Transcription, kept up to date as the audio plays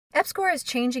EPSCoR is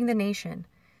changing the nation.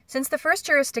 Since the first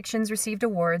jurisdictions received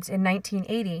awards in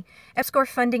 1980, EPSCoR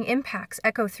funding impacts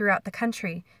echo throughout the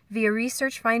country via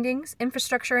research findings,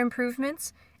 infrastructure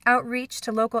improvements, outreach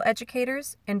to local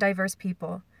educators, and diverse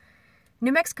people.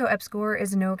 New Mexico EPSCoR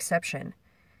is no exception.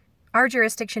 Our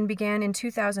jurisdiction began in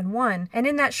 2001, and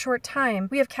in that short time,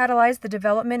 we have catalyzed the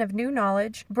development of new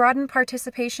knowledge, broadened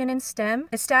participation in STEM,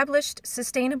 established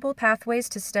sustainable pathways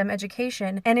to STEM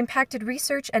education, and impacted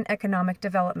research and economic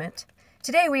development.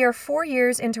 Today, we are 4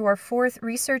 years into our 4th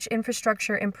Research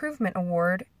Infrastructure Improvement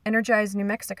Award, Energize New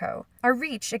Mexico. Our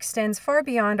reach extends far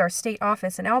beyond our state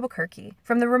office in Albuquerque,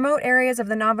 from the remote areas of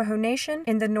the Navajo Nation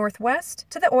in the northwest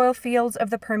to the oil fields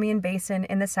of the Permian Basin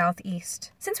in the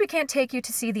southeast. Since we can't take you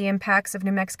to see the impacts of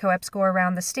New Mexico EPSCoR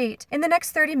around the state, in the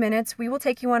next 30 minutes, we will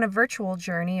take you on a virtual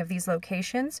journey of these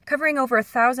locations, covering over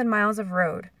 1,000 miles of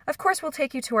road. Of course, we'll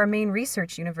take you to our main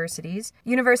research universities,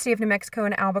 University of New Mexico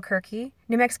in Albuquerque,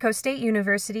 New Mexico State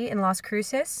University in Las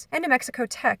Cruces, and New Mexico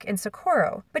Tech in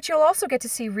Socorro, but you'll also get to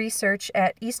see research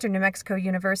at Eastern New Mexico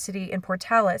University in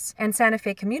Portales and Santa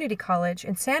Fe Community College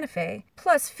in Santa Fe,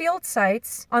 plus field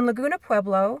sites on Laguna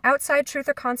Pueblo, outside Truth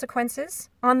or Consequences,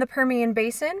 on the Permian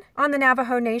Basin, on the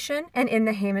Navajo Nation, and in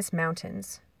the Jemez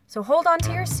Mountains. So hold on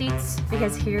to your seats,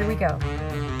 because here we go.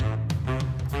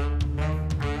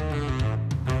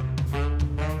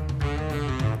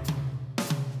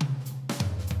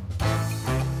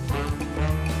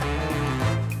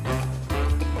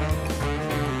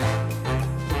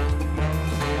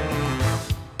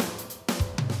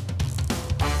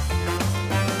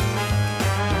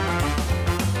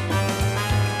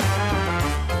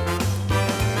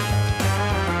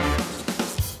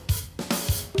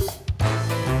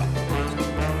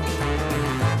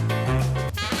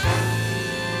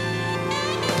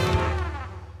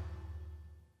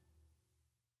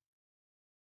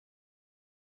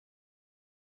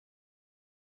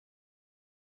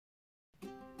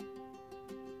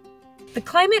 The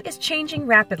climate is changing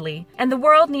rapidly, and the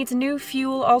world needs new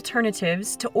fuel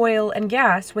alternatives to oil and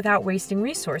gas without wasting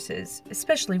resources,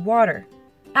 especially water.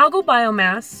 Algal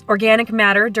biomass, organic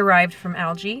matter derived from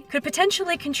algae, could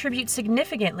potentially contribute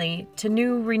significantly to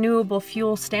new renewable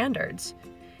fuel standards.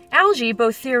 Algae,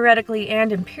 both theoretically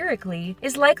and empirically,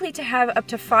 is likely to have up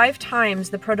to 5 times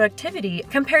the productivity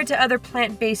compared to other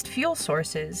plant-based fuel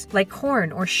sources, like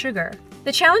corn or sugar.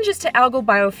 The challenges to algal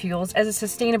biofuels as a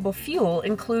sustainable fuel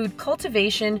include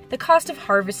cultivation, the cost of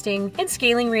harvesting, and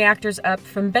scaling reactors up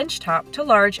from benchtop to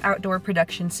large outdoor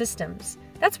production systems.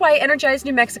 That's why Energize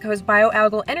New Mexico's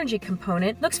bioalgal energy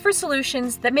component looks for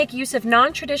solutions that make use of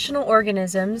non-traditional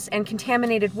organisms and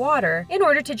contaminated water in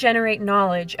order to generate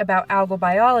knowledge about algal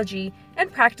biology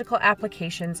and practical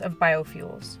applications of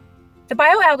biofuels. The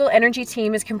bioalgal energy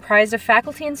team is comprised of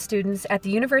faculty and students at the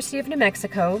University of New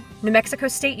Mexico, New Mexico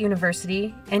State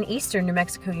University, and Eastern New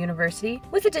Mexico University,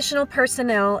 with additional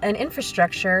personnel and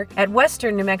infrastructure at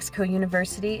Western New Mexico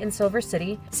University in Silver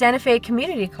City, Santa Fe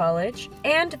Community College,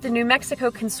 and the New Mexico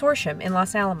Consortium in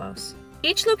Los Alamos.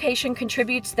 Each location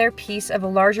contributes their piece of a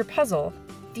larger puzzle.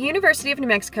 The University of New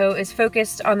Mexico is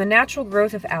focused on the natural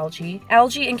growth of algae,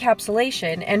 algae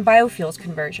encapsulation, and biofuels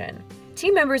conversion.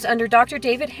 Team members under Dr.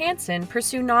 David Hansen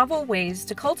pursue novel ways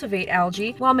to cultivate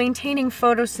algae while maintaining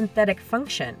photosynthetic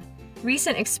function.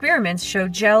 Recent experiments show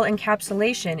gel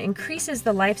encapsulation increases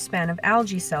the lifespan of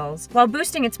algae cells while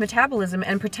boosting its metabolism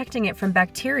and protecting it from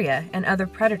bacteria and other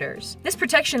predators. This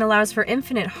protection allows for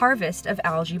infinite harvest of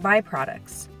algae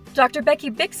byproducts. Dr. Becky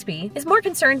Bixby is more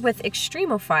concerned with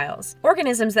extremophiles,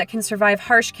 organisms that can survive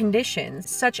harsh conditions,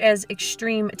 such as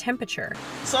extreme temperature.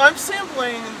 So I'm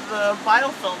sampling the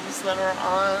biofilms that are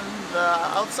on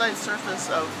the outside surface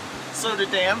of Soda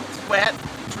Dam. It's wet,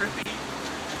 drippy,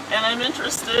 and I'm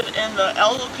interested in the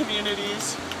algal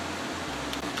communities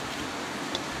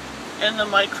and the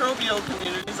microbial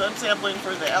communities. I'm sampling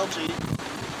for the algae.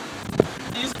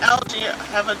 These algae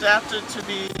have adapted to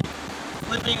be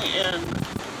living in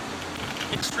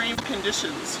extreme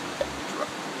conditions,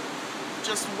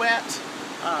 just wet,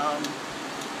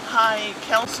 high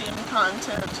calcium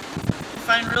content. I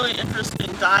find really interesting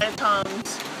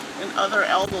diatoms and other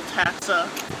algal taxa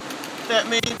that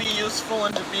may be useful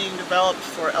into being developed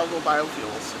for algal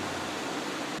biofuels.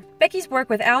 Becky's work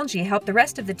with algae helped the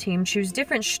rest of the team choose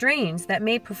different strains that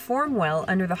may perform well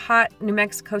under the hot New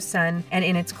Mexico sun and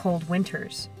in its cold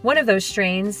winters. One of those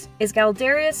strains is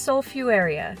Galderia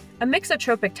sulfuaria, a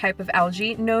mixotropic type of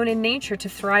algae known in nature to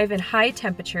thrive in high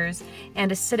temperatures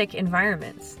and acidic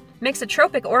environments.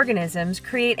 Mixotropic organisms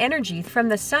create energy from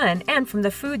the sun and from the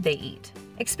food they eat.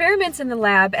 Experiments in the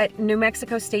lab at New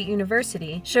Mexico State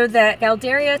University showed that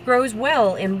Galderia grows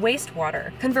well in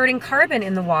wastewater, converting carbon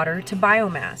in the water to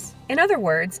biomass. In other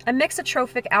words, a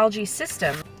mixotrophic algae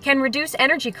system can reduce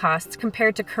energy costs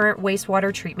compared to current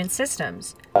wastewater treatment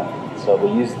systems. So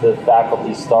we use the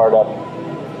faculty startup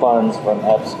funds from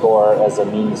EPSCoR as a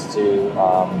means to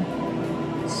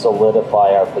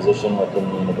solidify our position within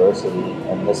the university.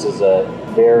 And this is a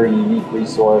very unique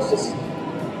resource.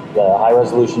 The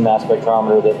high-resolution mass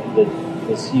spectrometer that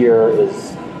is here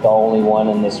is the only one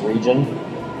in this region,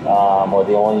 or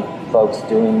the only folks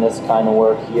doing this kind of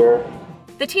work here.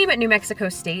 The team at New Mexico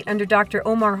State, under Dr.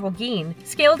 Omar Holguin,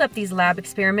 scaled up these lab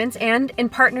experiments and, in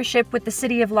partnership with the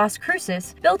city of Las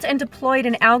Cruces, built and deployed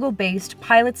an algal-based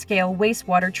pilot-scale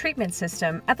wastewater treatment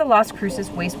system at the Las Cruces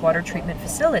Wastewater Treatment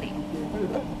Facility.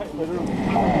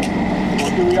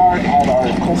 Here we are at our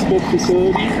testbed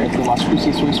facility at the Las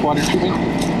Cruces Wastewater Treatment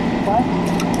Plant.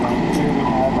 Here we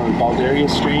have our Galderia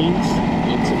strains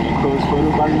in some enclosed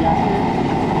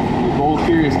photobioreactor. The goal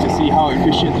here is to see how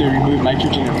efficient they remove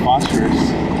nitrogen and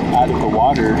phosphorus out of the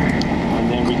water,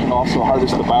 and then we can also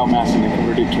harvest the biomass and then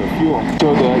convert it to a fuel.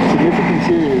 So the significance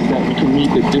here is that we can meet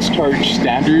the discharge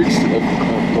standards of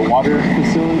the water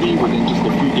facility within just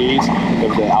a few days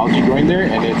of the algae growing there,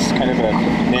 and it's kind of a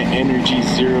net energy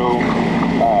zero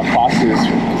process,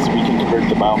 because we can convert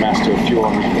the biomass to a fuel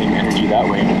and reclaim energy that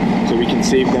way. So we can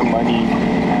save them money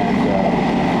and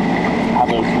have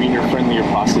a greener, friendlier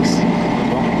process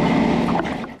as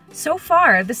well. So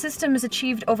far, the system has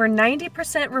achieved over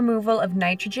 90% removal of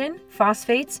nitrogen,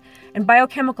 phosphates, and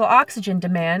biochemical oxygen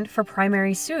demand for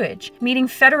primary sewage, meeting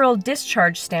federal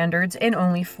discharge standards in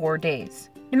only 4 days.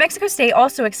 New Mexico State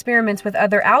also experiments with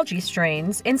other algae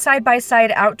strains in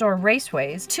side-by-side outdoor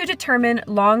raceways to determine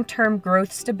long-term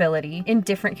growth stability in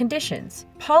different conditions.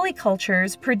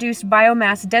 Polycultures produce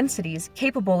biomass densities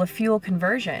capable of fuel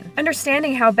conversion.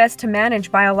 Understanding how best to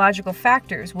manage biological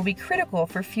factors will be critical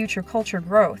for future culture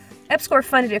growth.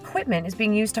 EPSCoR-funded equipment is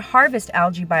being used to harvest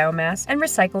algae biomass and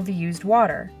recycle the used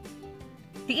water.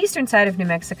 The eastern side of New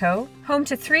Mexico, home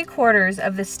to 3/4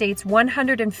 of the state's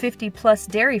 150-plus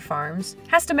dairy farms,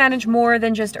 has to manage more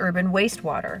than just urban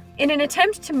wastewater. In an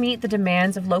attempt to meet the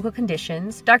demands of local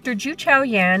conditions, Dr. Juchao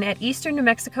Yan at Eastern New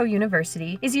Mexico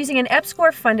University is using an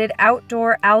EPSCoR-funded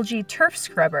outdoor algae turf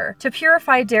scrubber to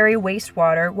purify dairy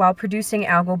wastewater while producing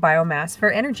algal biomass for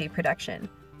energy production.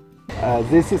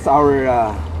 This is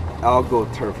our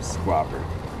algal turf scrubber.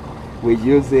 We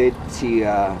use it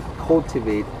to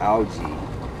cultivate algae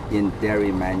in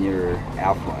dairy manure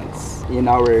effluents. In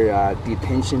our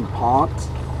detention pond,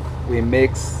 we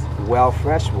mix well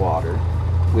fresh water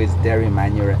with dairy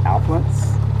manure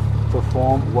effluents to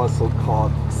form what's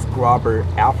called scrubber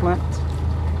effluent.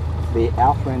 The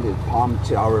effluent is pumped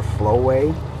to our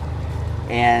flowway,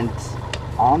 and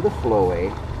on the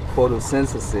flowway,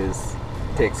 photosynthesis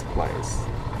takes place.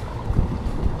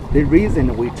 The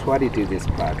reason we try to do this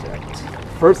project,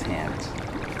 firsthand,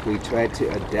 we try to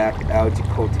adapt algae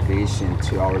cultivation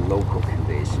to our local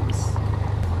conditions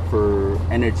for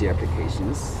energy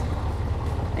applications.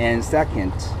 And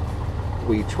second,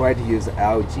 we try to use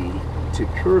algae to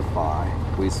purify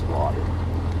wastewater.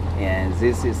 And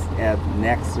this is at the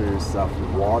nexus of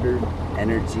water,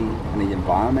 energy, and the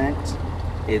environment.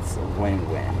 It's a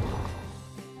win-win.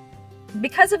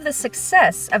 Because of the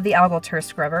success of the algal turf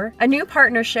scrubber, a new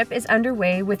partnership is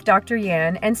underway with Dr.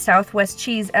 Yan and Southwest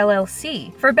Cheese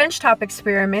LLC for benchtop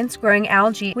experiments growing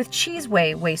algae with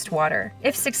cheeseway wastewater.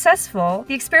 If successful,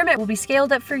 the experiment will be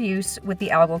scaled up for use with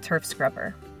the algal turf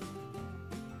scrubber.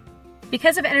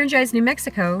 Because of Energize New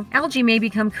Mexico, algae may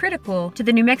become critical to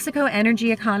the New Mexico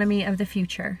energy economy of the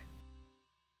future.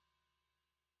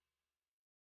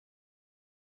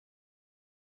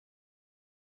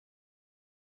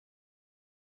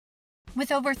 With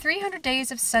over 300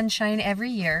 days of sunshine every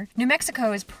year, New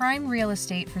Mexico is prime real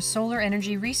estate for solar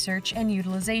energy research and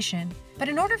utilization. But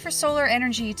in order for solar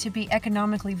energy to be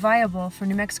economically viable for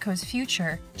New Mexico's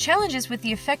future, challenges with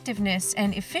the effectiveness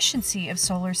and efficiency of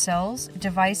solar cells,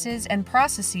 devices, and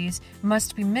processes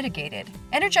must be mitigated.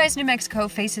 Energize New Mexico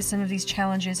faces some of these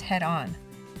challenges head-on.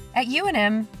 At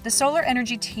UNM, the solar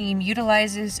energy team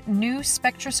utilizes new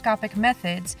spectroscopic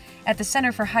methods at the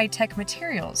Center for High-Tech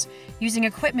Materials, using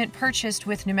equipment purchased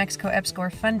with New Mexico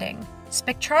EPSCoR funding.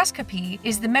 Spectroscopy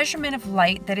is the measurement of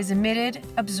light that is emitted,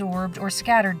 absorbed, or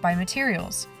scattered by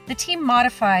materials. The team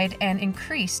modified and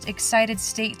increased excited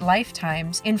state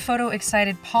lifetimes in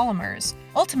photoexcited polymers,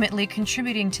 ultimately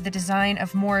contributing to the design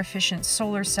of more efficient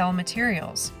solar cell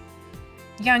materials.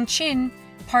 Yang Qin,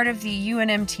 part of the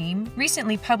UNM team,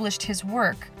 recently published his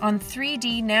work on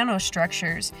 3D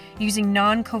nanostructures using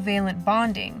non-covalent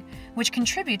bonding, which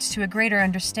contributes to a greater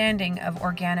understanding of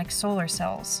organic solar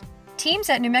cells. Teams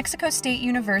at New Mexico State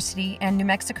University and New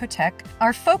Mexico Tech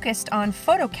are focused on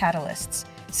photocatalysts,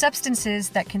 substances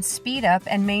that can speed up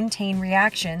and maintain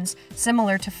reactions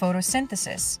similar to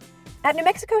photosynthesis. At New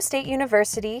Mexico State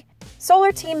University,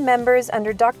 solar team members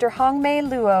under Dr. Hongmei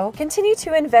Luo continue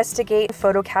to investigate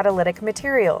photocatalytic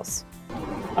materials.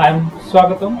 I'm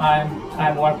Swagatam.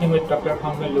 I'm working with Dr.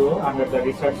 Hongmei Luo under the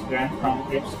research grant from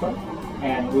EPSCoR,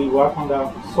 and we work on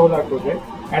the solar project.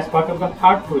 As part of the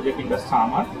third project in the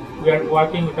summer, we are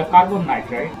working with the carbon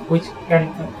nitride, which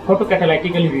can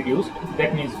photocatalytically reduced.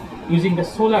 That means using the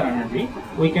solar energy,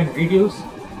 we can reduce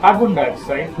carbon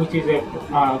dioxide, which is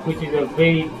a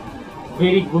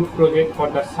very good project for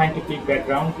the scientific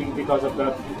background because of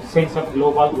the sense of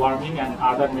global warming and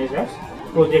other measures.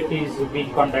 Project is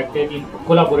being conducted in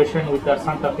collaboration with the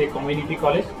Santa Fe Community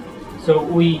College. So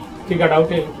we figured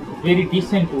out a very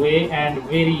decent way and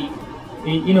very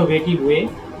innovative way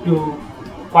to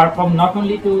perform, not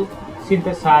only to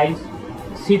synthesize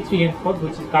C3 and 4,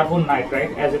 which is carbon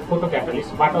nitride, as a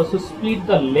photocatalyst, but also split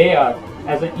the layer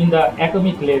in the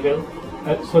atomic level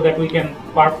so that we can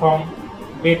perform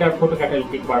better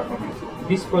photocatalytic performance.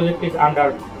 This project is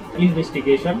under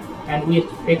investigation, and we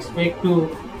expect to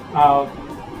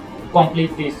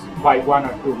complete this by 1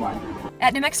 or 2 months.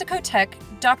 At New Mexico Tech,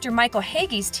 Dr. Michael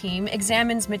Hagee's team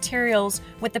examines materials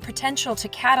with the potential to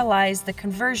catalyze the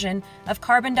conversion of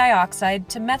carbon dioxide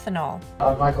to methanol.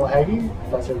 I'm Michael Hagee,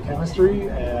 professor of chemistry,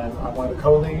 and I'm one of the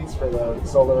co-leads for the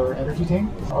solar energy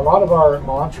team. A lot of our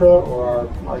mantra or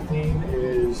our theme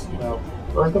is,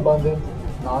 earth abundant,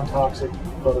 non-toxic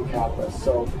photocatalysts.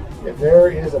 So if there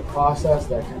is a process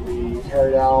that can be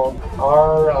carried out,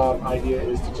 our idea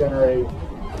is to generate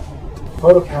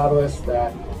photocatalysts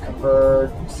that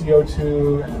convert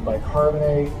CO2 and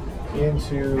bicarbonate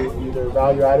into either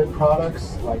value-added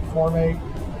products like formate,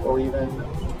 or even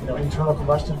internal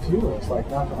combustion fuels like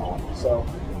methanol. So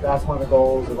that's one of the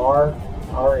goals of our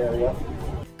area.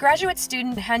 Graduate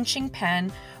student Hanqing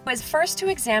Pan was first to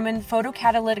examine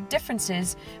photocatalytic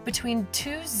differences between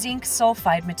two zinc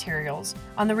sulfide materials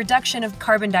on the reduction of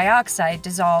carbon dioxide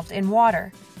dissolved in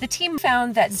water. The team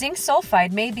found that zinc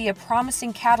sulfide may be a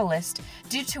promising catalyst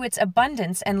due to its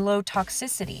abundance and low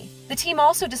toxicity. The team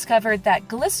also discovered that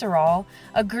glycerol,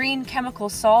 a green chemical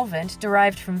solvent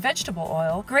derived from vegetable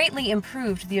oil, greatly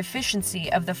improved the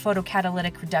efficiency of the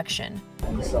photocatalytic reduction.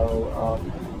 And so,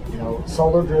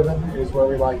 solar driven is where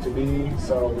we like to be.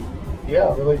 So,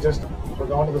 yeah, really just we're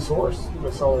going to the source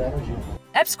with solar energy.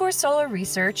 EPSCoR solar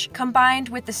research, combined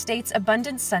with the state's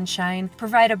abundant sunshine,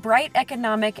 provide a bright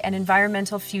economic and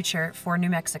environmental future for New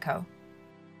Mexico.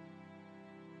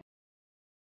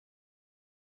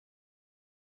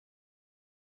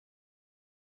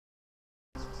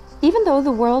 Even though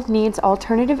the world needs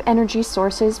alternative energy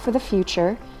sources for the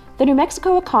future, the New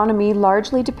Mexico economy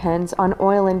largely depends on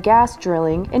oil and gas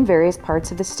drilling in various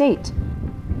parts of the state.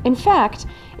 In fact,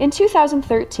 in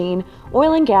 2013,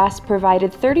 oil and gas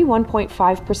provided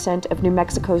 31.5% of New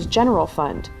Mexico's general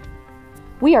fund.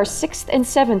 We are 6th and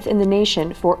 7th in the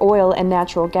nation for oil and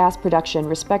natural gas production,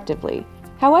 respectively.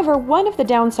 However, one of the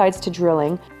downsides to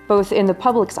drilling, both in the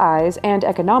public's eyes and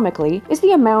economically, is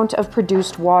the amount of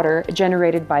produced water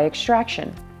generated by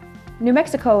extraction. New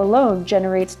Mexico alone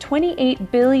generates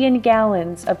 28 billion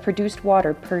gallons of produced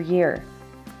water per year.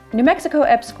 New Mexico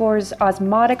EPSCoR's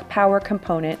osmotic power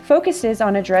component focuses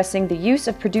on addressing the use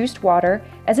of produced water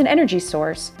as an energy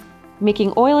source,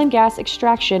 making oil and gas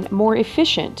extraction more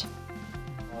efficient.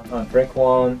 I'm Frank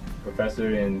Wong,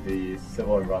 professor in the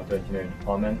Civil and Environmental Engineering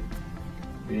Department.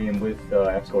 Been with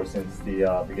EPSCoR since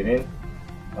the beginning,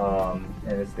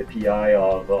 and it's the PI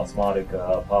of osmotic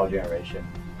power generation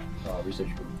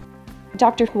research group.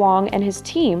 Dr. Huang and his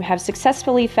team have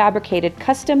successfully fabricated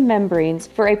custom membranes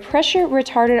for a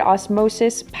pressure-retarded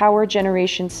osmosis power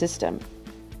generation system.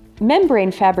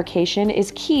 Membrane fabrication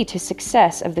is key to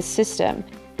success of the system.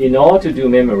 In order to do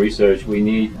membrane research, we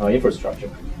need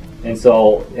infrastructure. And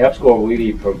so EPSCoR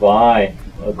really provide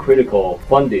a critical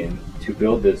funding to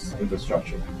build this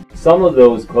infrastructure. Some of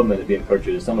those equipment are being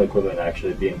purchased, some of the equipment are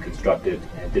actually being constructed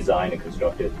and designed and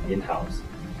constructed in-house.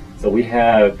 So we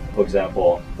have, for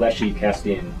example, flat sheet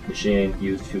casting machine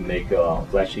used to make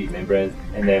flat sheet membranes,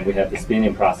 and then we have the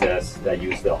spinning process that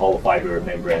use the hollow fiber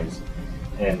membranes.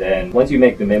 And then once you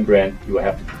make the membrane, you will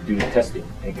have to do testing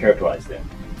and characterize them.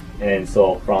 And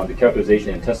so from the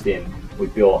characterization and testing, we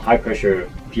build high pressure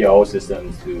PRO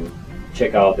systems to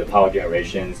check out the power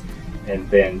generations, and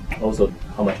then also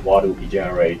how much water will be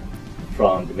generated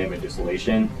from the membrane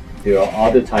distillation. There are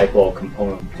other type of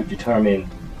components to determine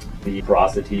the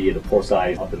porosity, the pore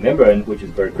size of the membrane, which is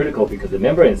very critical because the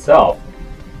membrane itself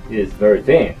is very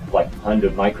thin, like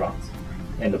 100 microns.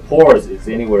 And the pores is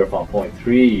anywhere from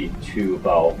 0.3 to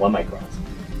about 1 microns.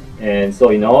 And so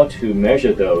in order to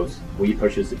measure those, we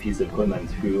purchased a piece of equipment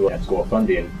through EPSCoR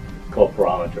funding called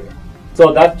porometer.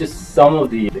 So that's just some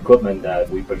of the equipment that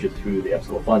we purchased through the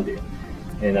EPSCoR funding.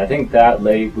 And I think that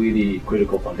laid really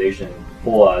critical foundation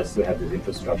for us to have this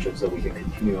infrastructure so we can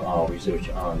continue our research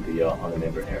on the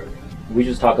membrane area. We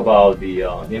just talk about the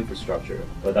infrastructure,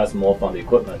 but that's more from the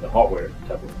equipment, the hardware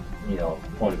type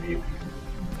of point of view.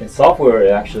 And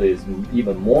software actually is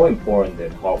even more important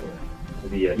than hardware.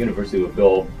 The university will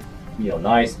build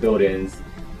nice buildings,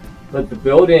 but the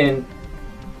building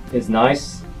is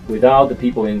nice without the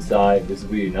people inside. There's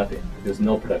really nothing. There's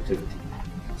no productivity.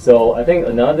 So I think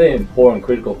another important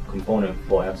critical component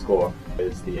for EPSCoR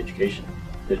is the education,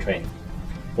 the training.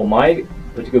 For my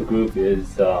particular group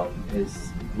is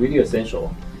really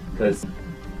essential because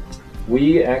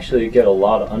we actually get a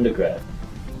lot of undergrad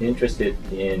interested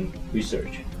in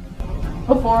research.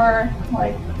 Before,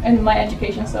 like in my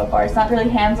education so far, it's not really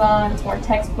hands-on, it's more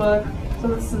textbook. So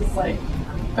this is like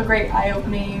a great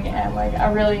eye-opening, and like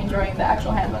I'm really enjoying the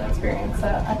actual hands-on experience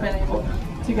that I've been able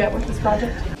to get with this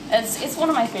project. It's one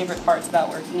of my favorite parts about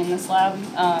working in this lab,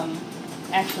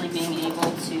 actually being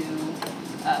able to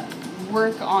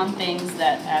work on things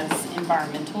that as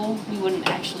environmental we wouldn't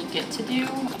actually get to do.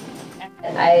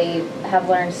 I have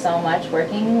learned so much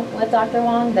working with Dr.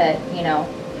 Wong that,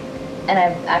 and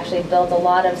I've actually built a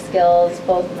lot of skills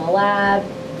both in the lab,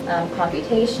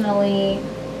 computationally,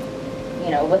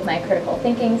 with my critical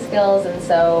thinking skills, and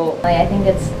so I think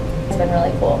it's been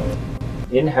really cool.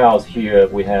 In-house here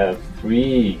we have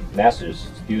 3 master's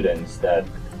students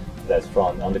that's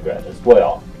from undergrad as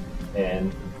well,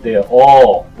 and they're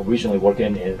all originally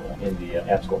working in the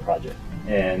EPSCoR project.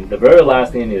 And the very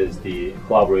last thing is the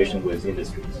collaboration with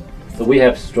industries. So we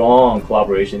have strong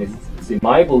collaboration. See,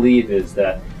 my belief is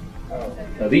that,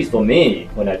 at least for me,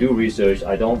 when I do research,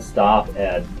 I don't stop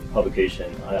at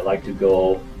publication. I like to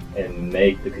go and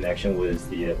make the connection with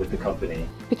the company.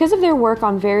 Because of their work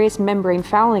on various membrane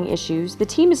fouling issues, the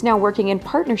team is now working in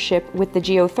partnership with the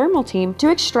geothermal team to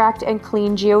extract and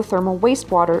clean geothermal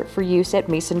wastewater for use at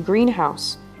Mason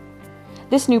Greenhouse.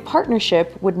 This new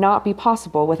partnership would not be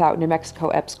possible without New Mexico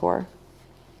EPSCoR.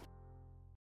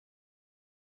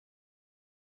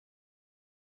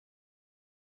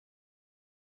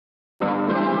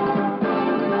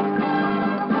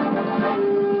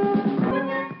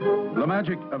 The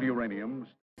magic of uranium.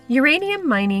 Uranium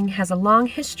mining has a long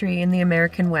history in the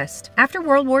American West. After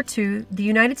World War II, the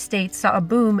United States saw a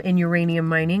boom in uranium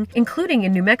mining, including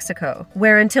in New Mexico,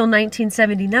 where until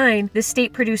 1979, the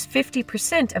state produced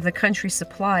 50% of the country's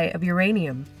supply of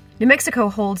uranium. New Mexico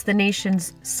holds the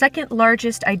nation's second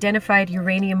largest identified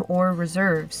uranium ore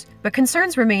reserves, but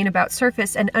concerns remain about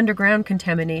surface and underground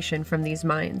contamination from these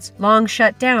mines, long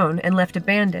shut down and left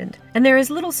abandoned, and there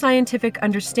is little scientific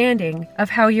understanding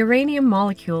of how uranium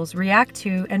molecules react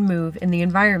to and move in the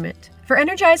environment. For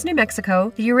Energize New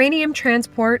Mexico, the uranium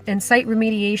transport and site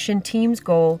remediation team's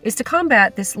goal is to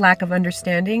combat this lack of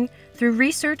understanding through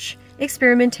research,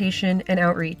 experimentation, and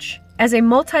outreach. As a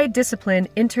multidiscipline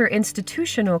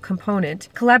interinstitutional component,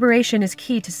 collaboration is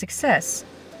key to success.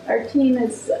 Our team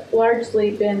has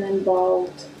largely been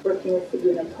involved working with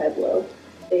Laguna Pueblo.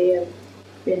 They have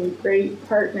been great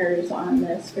partners on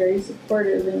this, very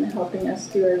supportive in helping us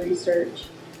do our research.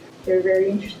 They're very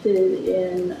interested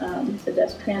in the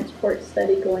dust transport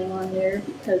study going on there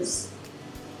because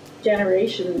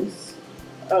generations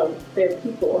of their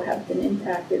people have been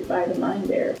impacted by the mine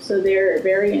there. So they're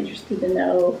very interested to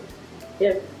know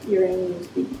if uranium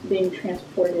is being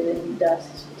transported in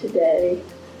dust today,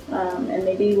 and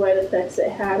maybe what effects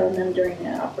it had on them during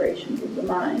the operations of the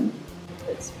mine.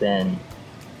 It's been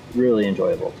really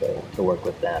enjoyable to work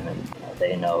with them, and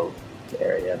they know the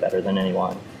area better than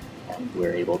anyone, and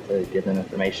we're able to give them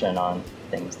information on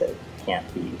things that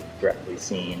can't be directly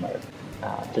seen, or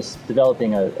just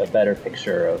developing a better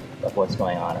picture of what's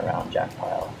going on around Jack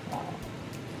Pile.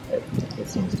 It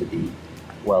seems to be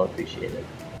well appreciated.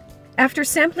 After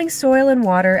sampling soil and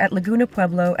water at Laguna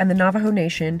Pueblo and the Navajo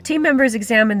Nation, team members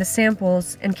examined the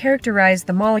samples and characterized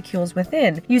the molecules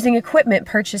within using equipment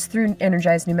purchased through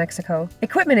Energize New Mexico.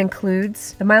 Equipment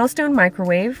includes the Milestone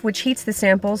microwave, which heats the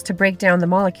samples to break down the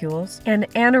molecules, an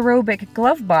anaerobic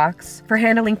glove box for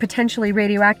handling potentially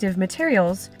radioactive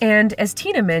materials, and, as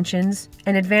Tina mentions,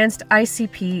 an advanced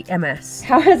ICP-MS.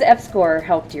 How has EPSCoR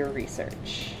helped your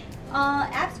research?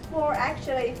 EPSCoR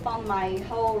actually fund my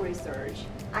whole research.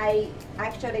 I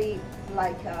actually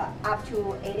up to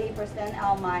 80%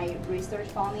 of my research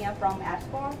funding from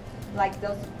EPSCoR, like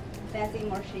those fancy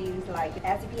machines like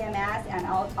SPMS and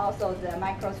also the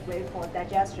microscope for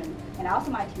digestion and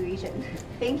also my tuition.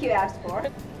 Thank you,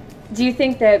 EPSCoR. Do you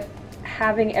think that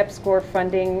having EPSCoR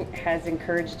funding has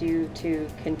encouraged you to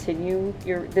continue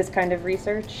this kind of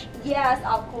research? Yes,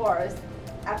 of course.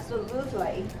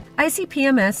 Absolutely.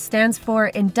 ICP-MS stands for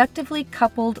Inductively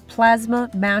Coupled Plasma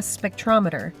Mass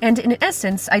Spectrometer, and in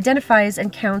essence identifies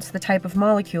and counts the type of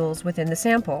molecules within the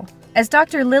sample. As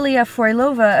Dr. Lilia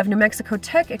Froilova of New Mexico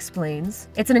Tech explains,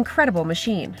 it's an incredible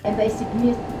machine. And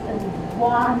basically, it's a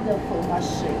wonderful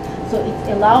machine. So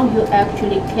it allows you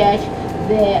actually catch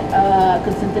the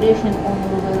concentration on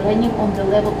uranium on the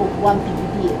level of 1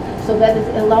 ppb. So that is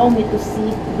allow me to see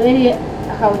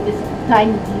how it is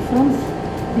tiny difference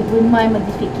between my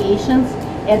modifications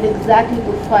and exactly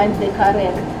to find the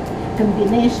correct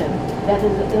combination that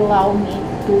is allow me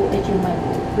to achieve my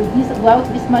goal. Without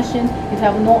this machine, you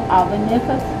have no other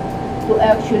method to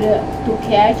actually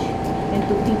catch and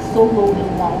to pick so low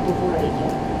amount of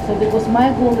uranium. So because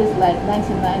my goal is like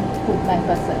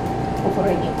 99.9% of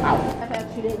uranium out.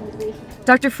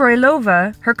 Dr.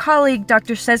 Froilova, her colleague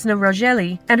Dr. Cesna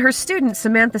Rogeli, and her student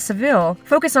Samantha Seville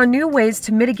focus on new ways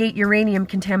to mitigate uranium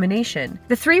contamination.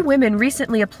 The three women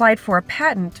recently applied for a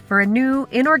patent for a new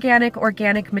inorganic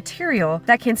organic material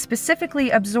that can specifically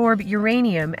absorb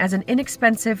uranium as an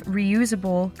inexpensive,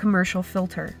 reusable commercial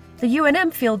filter. The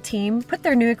UNM field team put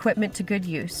their new equipment to good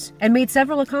use and made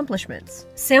several accomplishments.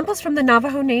 Samples from the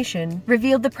Navajo Nation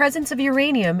revealed the presence of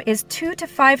uranium is 2 to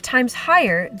 5 times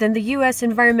higher than the U.S.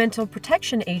 Environmental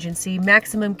Protection Agency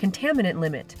maximum contaminant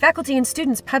limit. Faculty and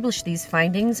students published these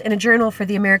findings in a journal for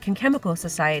the American Chemical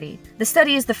Society. The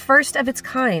study is the first of its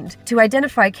kind to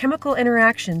identify chemical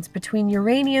interactions between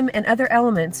uranium and other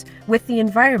elements with the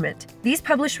environment. These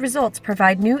published results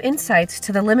provide new insights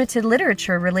to the limited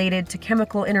literature related to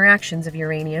chemical interactions of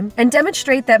uranium and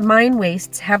demonstrate that mine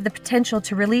wastes have the potential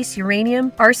to release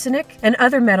uranium, arsenic, and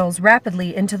other metals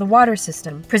rapidly into the water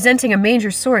system, presenting a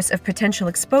major source of potential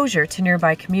exposure to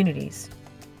nearby communities.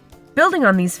 Building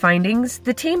on these findings,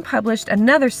 the team published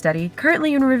another study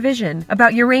currently in revision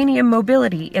about uranium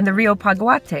mobility in the Rio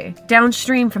Paguate,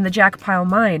 downstream from the Jackpile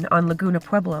mine on Laguna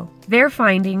Pueblo. Their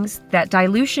findings that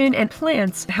dilution and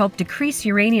plants help decrease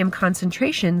uranium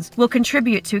concentrations will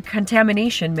contribute to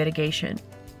contamination mitigation.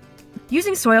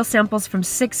 Using soil samples from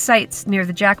 6 sites near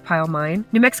the Jackpile mine,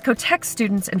 New Mexico Tech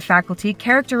students and faculty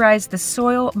characterized the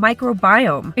soil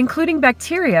microbiome, including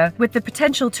bacteria with the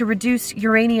potential to reduce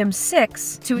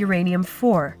uranium-6 to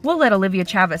uranium-4. We'll let Olivia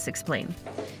Chavez explain.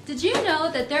 Did you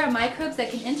know that there are microbes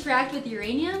that can interact with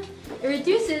uranium? It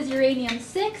reduces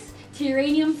uranium-6 to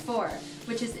uranium-4,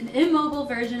 which is an immobile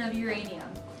version of uranium.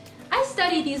 I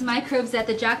studied these microbes at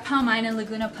the Jackpile mine in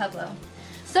Laguna Pueblo.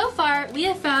 So far, we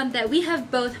have found that we have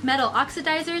both metal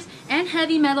oxidizers and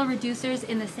heavy metal reducers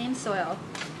in the same soil.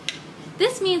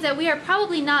 This means that we are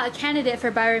probably not a candidate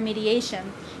for bioremediation,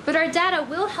 but our data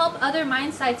will help other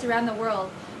mine sites around the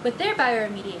world with their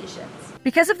bioremediations.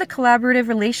 Because of the collaborative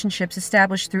relationships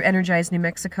established through Energize New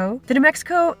Mexico, the New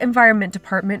Mexico Environment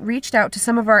Department reached out to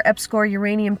some of our EPSCoR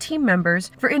uranium team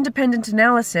members for independent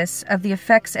analysis of the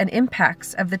effects and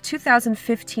impacts of the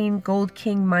 2015 Gold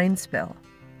King mine spill.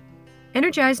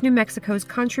 Energize New Mexico's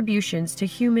contributions to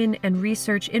human and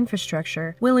research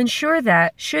infrastructure will ensure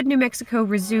that, should New Mexico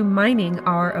resume mining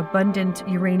our abundant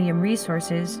uranium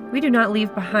resources, we do not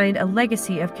leave behind a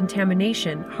legacy of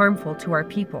contamination harmful to our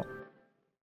people.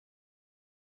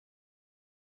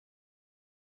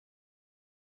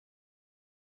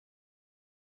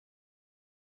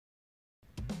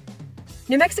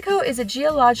 New Mexico is a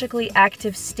geologically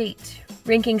active state,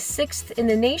 ranking 6th in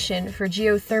the nation for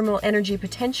geothermal energy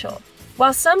potential.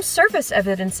 While some surface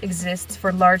evidence exists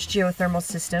for large geothermal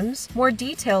systems, more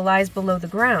detail lies below the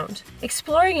ground.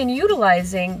 Exploring and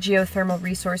utilizing geothermal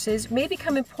resources may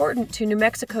become important to New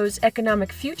Mexico's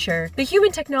economic future. The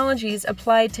human technologies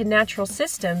applied to natural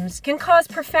systems can cause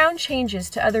profound changes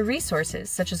to other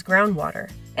resources, such as groundwater.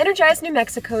 Energize New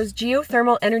Mexico's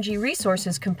Geothermal Energy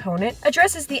Resources component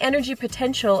addresses the energy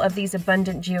potential of these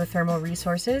abundant geothermal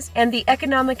resources and the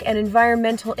economic and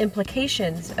environmental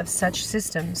implications of such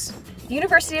systems. The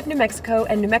University of New Mexico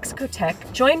and New Mexico Tech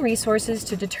join resources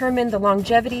to determine the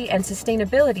longevity and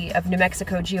sustainability of New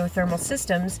Mexico geothermal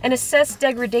systems and assess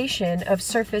degradation of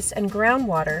surface and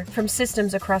groundwater from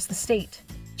systems across the state.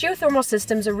 Geothermal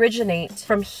systems originate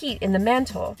from heat in the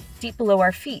mantle, deep below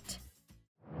our feet.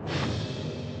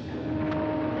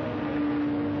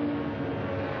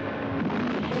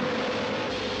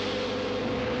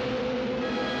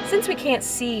 Since we can't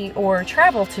see or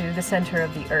travel to the center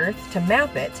of the Earth to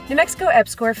map it, New Mexico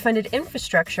EPSCoR funded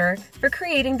infrastructure for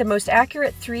creating the most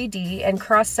accurate 3D and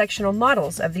cross-sectional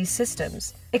models of these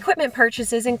systems. Equipment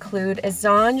purchases include a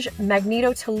Zonge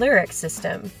magnetotelluric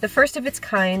system, the first of its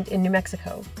kind in New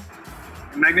Mexico.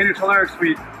 In magnetotellurics,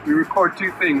 we record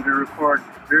two things. We record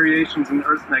variations in the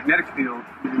Earth's magnetic field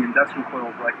using induction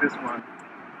coils like this one,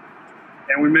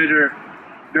 and we measure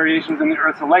variations in the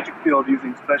Earth's electric field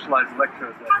using specialized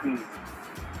electrodes like these.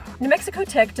 New Mexico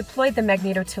Tech deployed the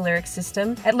magnetotelluric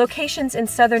system at locations in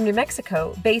southern New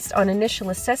Mexico based on initial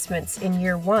assessments in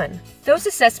year 1. Those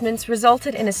assessments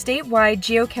resulted in a statewide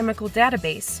geochemical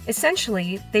database.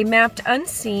 Essentially, they mapped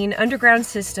unseen underground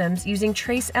systems using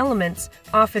trace elements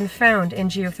often found in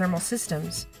geothermal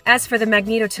systems. As for the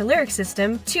magnetotelluric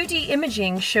system, 2D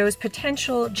imaging shows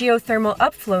potential geothermal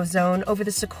upflow zone over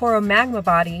the Socorro magma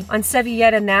body on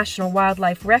Sevilleta National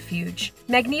Wildlife Refuge.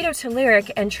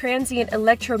 Magnetotelluric and transient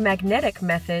electromagnetic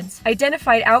methods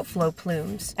identified outflow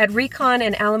plumes at Recon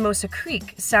and Alamosa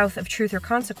Creek south of Truth or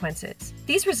Consequences.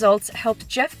 These results helped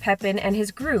Jeff Pepin and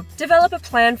his group develop a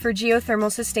plan for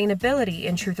geothermal sustainability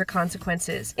in Truth or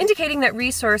Consequences, indicating that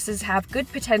resources have good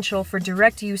potential for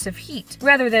direct use of heat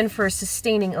rather than for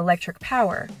sustaining electric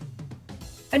power.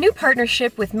 A new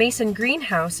partnership with Mason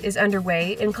Greenhouse is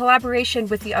underway in collaboration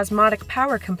with the Osmotic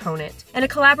Power Component, and a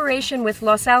collaboration with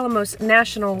Los Alamos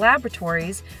National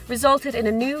Laboratories resulted in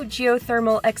a new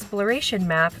geothermal exploration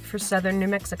map for southern New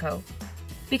Mexico.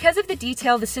 Because of the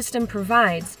detail the system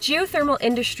provides, geothermal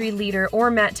industry leader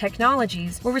Ormat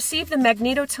Technologies will receive the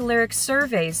magnetotelluric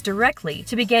surveys directly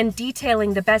to begin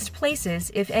detailing the best places,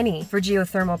 if any, for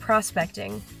geothermal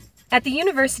prospecting. At the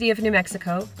University of New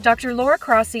Mexico, Dr. Laura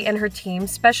Crossie and her team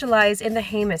specialize in the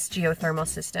Jemez geothermal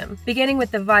system, beginning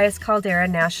with the Valles Caldera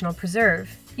National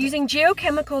Preserve. Using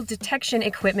geochemical detection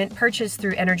equipment purchased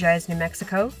through Energize New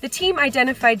Mexico, the team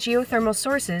identified geothermal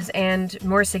sources and,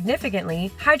 more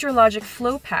significantly, hydrologic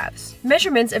flow paths.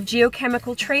 Measurements of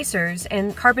geochemical tracers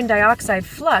and carbon dioxide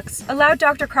flux allowed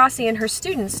Dr. Crossie and her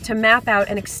students to map out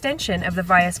an extension of the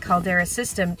Valles Caldera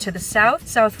system to the south,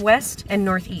 southwest, and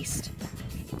northeast.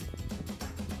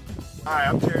 Hi,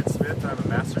 I'm Jared Smith. I'm a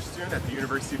master's student at the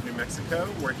University of New Mexico.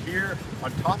 We're here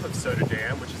on top of Soda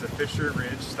Dam, which is a Fisher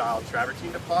Ridge-style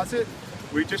travertine deposit.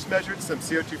 We just measured some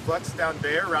CO2 flux down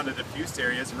there around the diffuse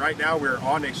areas, and right now we're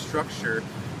on a structure,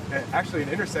 actually an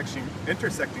intersecting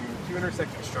two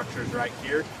intersecting structures right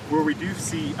here, where we do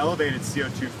see elevated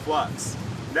CO2 flux.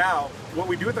 Now, what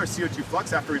we do with our CO2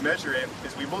 flux after we measure it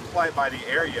is we multiply it by the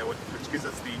area, which gives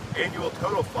us the annual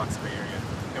total flux of the area.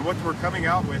 And what we're coming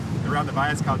out with around the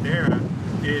Valles Caldera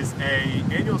is an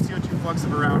annual CO2 flux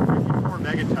of around 54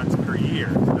 megatons per year.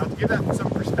 Now, to give that some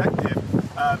perspective,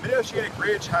 Mid-Oceanic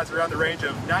Ridge has around the range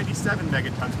of 97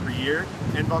 megatons per year,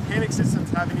 and volcanic systems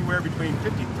have anywhere between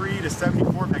 53 to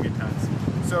 74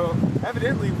 megatons. So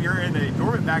evidently we are in a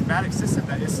dormant magmatic system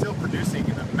that is still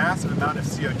producing a massive amount of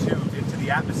CO2 into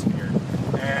the atmosphere.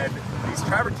 And these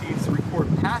travertines record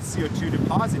past CO2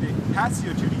 depositing, past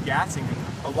CO2 degassing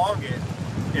along it.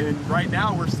 And right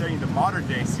now we're studying the modern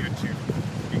day CO2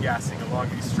 degassing along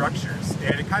these structures.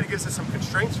 And it kind of gives us some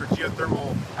constraints for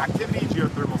geothermal activity,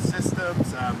 geothermal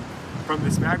systems from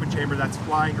this magma chamber that's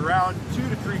flying around 2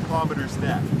 to 3 kilometers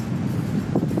depth.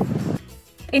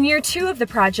 In year 2 of the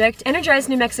project, Energize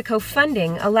New Mexico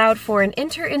funding allowed for an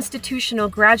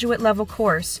interinstitutional graduate-level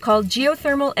course called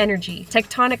Geothermal Energy,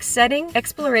 Tectonic Setting,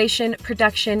 Exploration,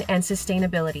 Production, and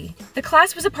Sustainability. The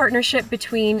class was a partnership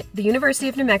between the University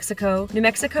of New Mexico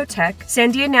Tech,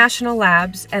 Sandia National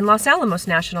Labs, and Los Alamos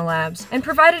National Labs, and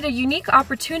provided a unique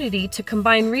opportunity to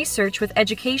combine research with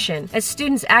education as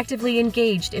students actively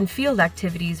engaged in field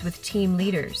activities with team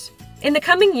leaders. In the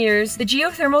coming years, the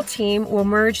geothermal team will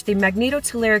merge the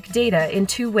magnetotelluric data in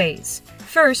 2 ways.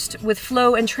 First, with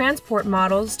flow and transport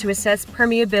models to assess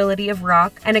permeability of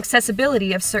rock and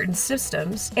accessibility of certain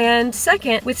systems, and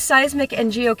second, with seismic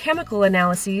and geochemical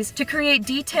analyses to create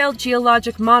detailed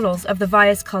geologic models of the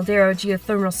Valles Caldera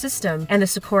geothermal system and the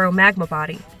Socorro magma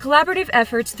body. Collaborative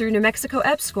efforts through New Mexico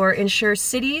EPSCoR ensure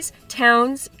cities,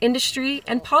 towns, industry,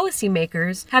 and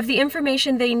policymakers have the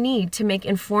information they need to make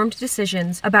informed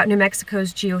decisions about New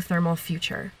Mexico's geothermal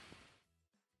future.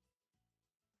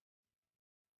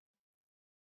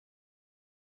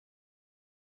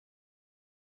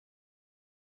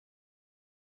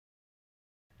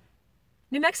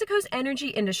 New Mexico's energy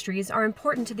industries are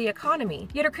important to the economy,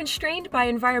 yet are constrained by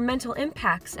environmental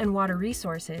impacts and water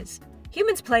resources.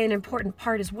 Humans play an important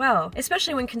part as well,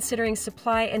 especially when considering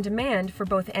supply and demand for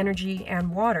both energy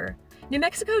and water. New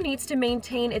Mexico needs to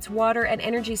maintain its water and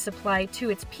energy supply to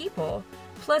its people,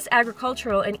 plus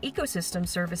agricultural and ecosystem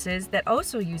services that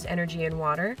also use energy and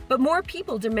water, but more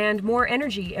people demand more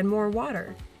energy and more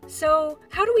water. So,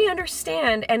 how do we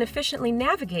understand and efficiently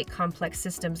navigate complex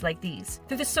systems like these?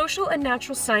 Through the social and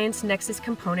natural science nexus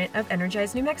component of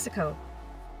Energize New Mexico.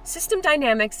 System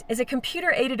dynamics is a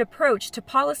computer-aided approach to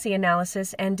policy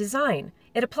analysis and design.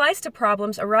 It applies to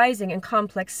problems arising in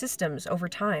complex systems over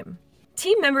time.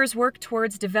 Team members work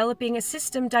towards developing a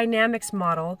system dynamics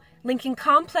model, linking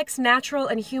complex natural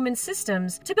and human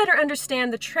systems to better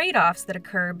understand the trade-offs that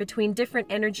occur between different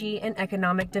energy and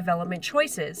economic development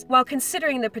choices, while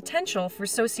considering the potential for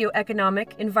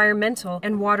socioeconomic, environmental,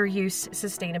 and water use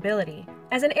sustainability.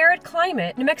 As an arid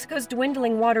climate, New Mexico's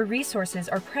dwindling water resources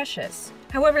are precious.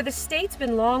 However, the state's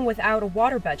been long without a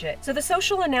water budget, so the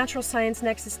Social and Natural Science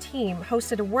Nexus team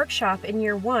hosted a workshop in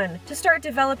year 1 to start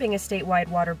developing a statewide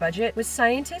water budget with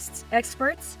scientists,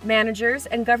 experts, managers,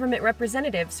 and government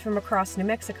representatives from across New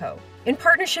Mexico. In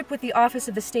partnership with the Office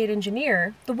of the State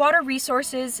Engineer, the Water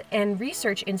Resources and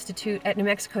Research Institute at New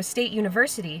Mexico State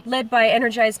University, led by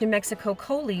Energize New Mexico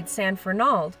co-lead San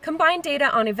Fernald, combined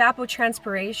data on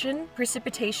evapotranspiration,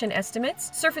 precipitation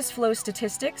estimates, surface flow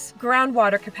statistics,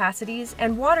 groundwater capacities,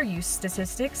 and water use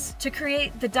statistics to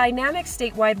create the Dynamic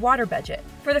Statewide Water Budget.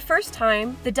 For the first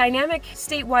time, the Dynamic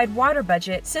Statewide Water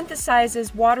Budget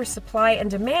synthesizes water supply and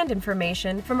demand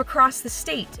information from across the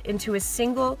state into a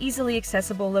single, easily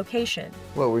accessible location.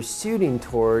 What we're shooting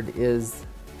toward is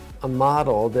a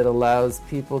model that allows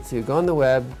people to go on the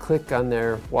web, click on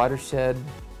their watershed,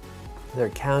 their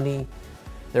county,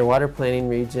 their water planning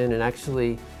region, and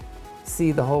actually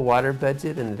see the whole water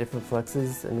budget and the different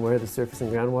fluxes and where the surface and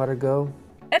groundwater go.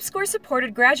 EPSCoR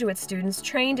supported graduate students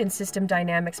trained in system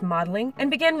dynamics modeling and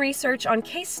began research on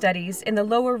case studies in the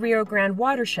lower Rio Grande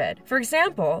watershed. For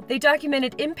example, they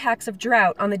documented impacts of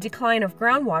drought on the decline of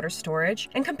groundwater storage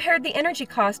and compared the energy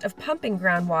cost of pumping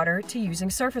groundwater to using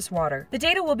surface water. The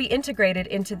data will be integrated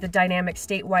into the Dynamic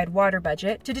Statewide Water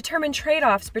Budget to determine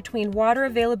trade-offs between water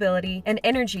availability and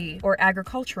energy or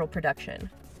agricultural production.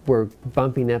 We're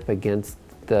bumping up against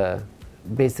the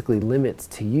basically limits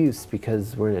to use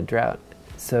because we're in a drought.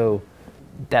 So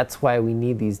that's why we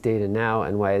need these data now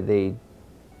and why they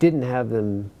didn't have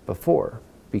them before,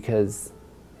 because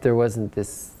there wasn't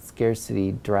this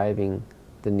scarcity driving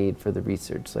the need for the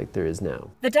research like there is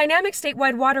now. The Dynamic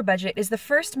Statewide Water Budget is the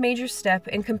first major step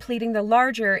in completing the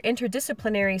larger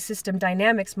interdisciplinary system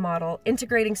dynamics model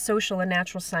integrating social and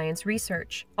natural science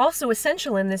research. Also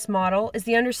essential in this model is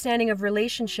the understanding of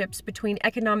relationships between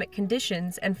economic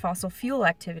conditions and fossil fuel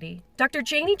activity. Dr.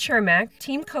 Janie Chermak,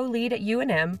 team co-lead at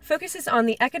UNM, focuses on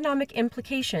the economic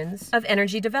implications of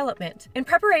energy development. In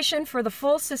preparation for the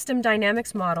full system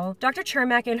dynamics model, Dr.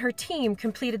 Chermak and her team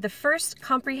completed the first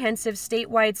comprehensive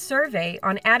statewide survey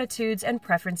on attitudes and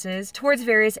preferences towards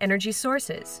various energy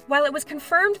sources. While it was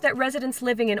confirmed that residents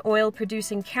living in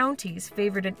oil-producing counties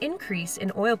favored an increase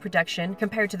in oil production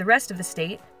compared to the rest of the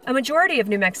state, a majority of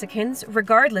New Mexicans,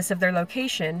 regardless of their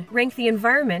location, rank the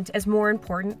environment as more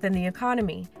important than the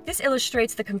economy. This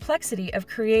illustrates the complexity of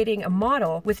creating a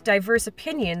model with diverse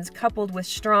opinions coupled with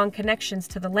strong connections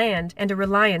to the land and a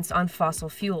reliance on fossil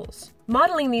fuels.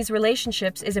 Modeling these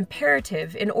relationships is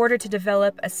imperative in order to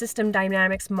develop a system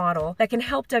dynamics model that can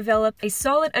help develop a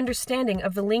solid understanding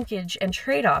of the linkage and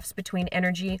trade-offs between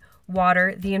energy,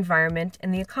 water, the environment,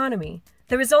 and the economy.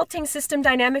 The resulting system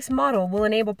dynamics model will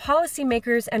enable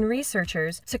policymakers and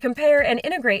researchers to compare and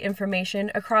integrate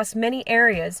information across many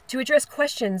areas to address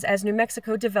questions as New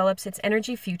Mexico develops its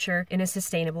energy future in a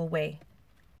sustainable way.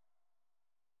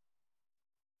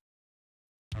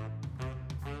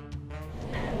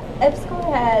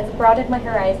 EPSCoR has broadened my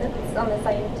horizons on the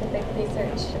scientific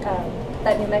research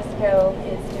that New Mexico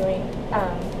is doing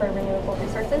for renewable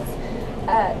resources.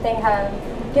 They have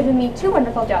given me 2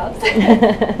 wonderful jobs. They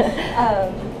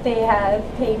have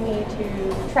paid me to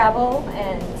travel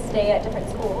and stay at different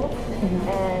schools,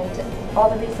 and all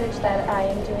the research that I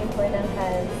am doing for them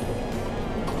has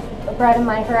broadened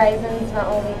my horizons. Not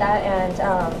only that, and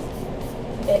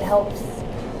it helps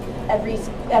every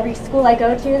school I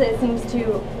go to that seems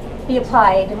to be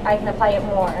applied. I can apply it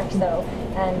more, so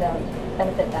and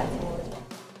benefit that school as well.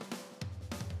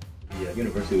 The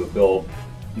university will build,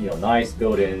 nice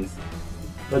buildings,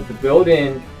 but the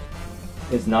building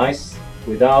is nice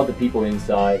without the people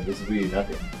inside. It's really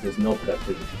nothing. There's no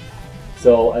productivity.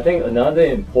 So I think another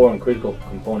important critical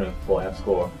component for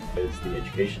EPSCoR is the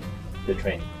education, the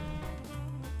training.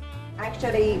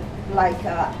 Actually, like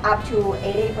up to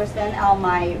 80% of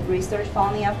my research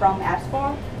funding are from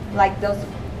EPSCoR, like those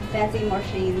fancy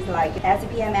machines like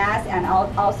SPMS and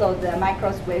also the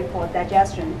microscope for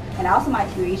digestion, and also my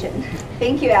tuition.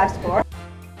 Thank you, EPSCoR.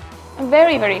 I'm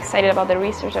very, very excited about the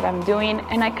research that I'm doing,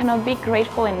 and I cannot be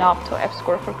grateful enough to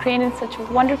EPSCoR for creating such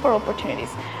wonderful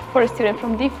opportunities for students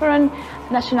from different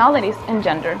nationalities and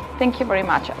gender. Thank you very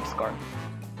much, EPSCoR.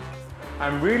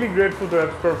 I'm really grateful to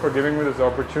EPSCoR for giving me this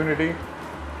opportunity,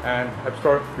 and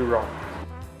EPSCoR, you rock.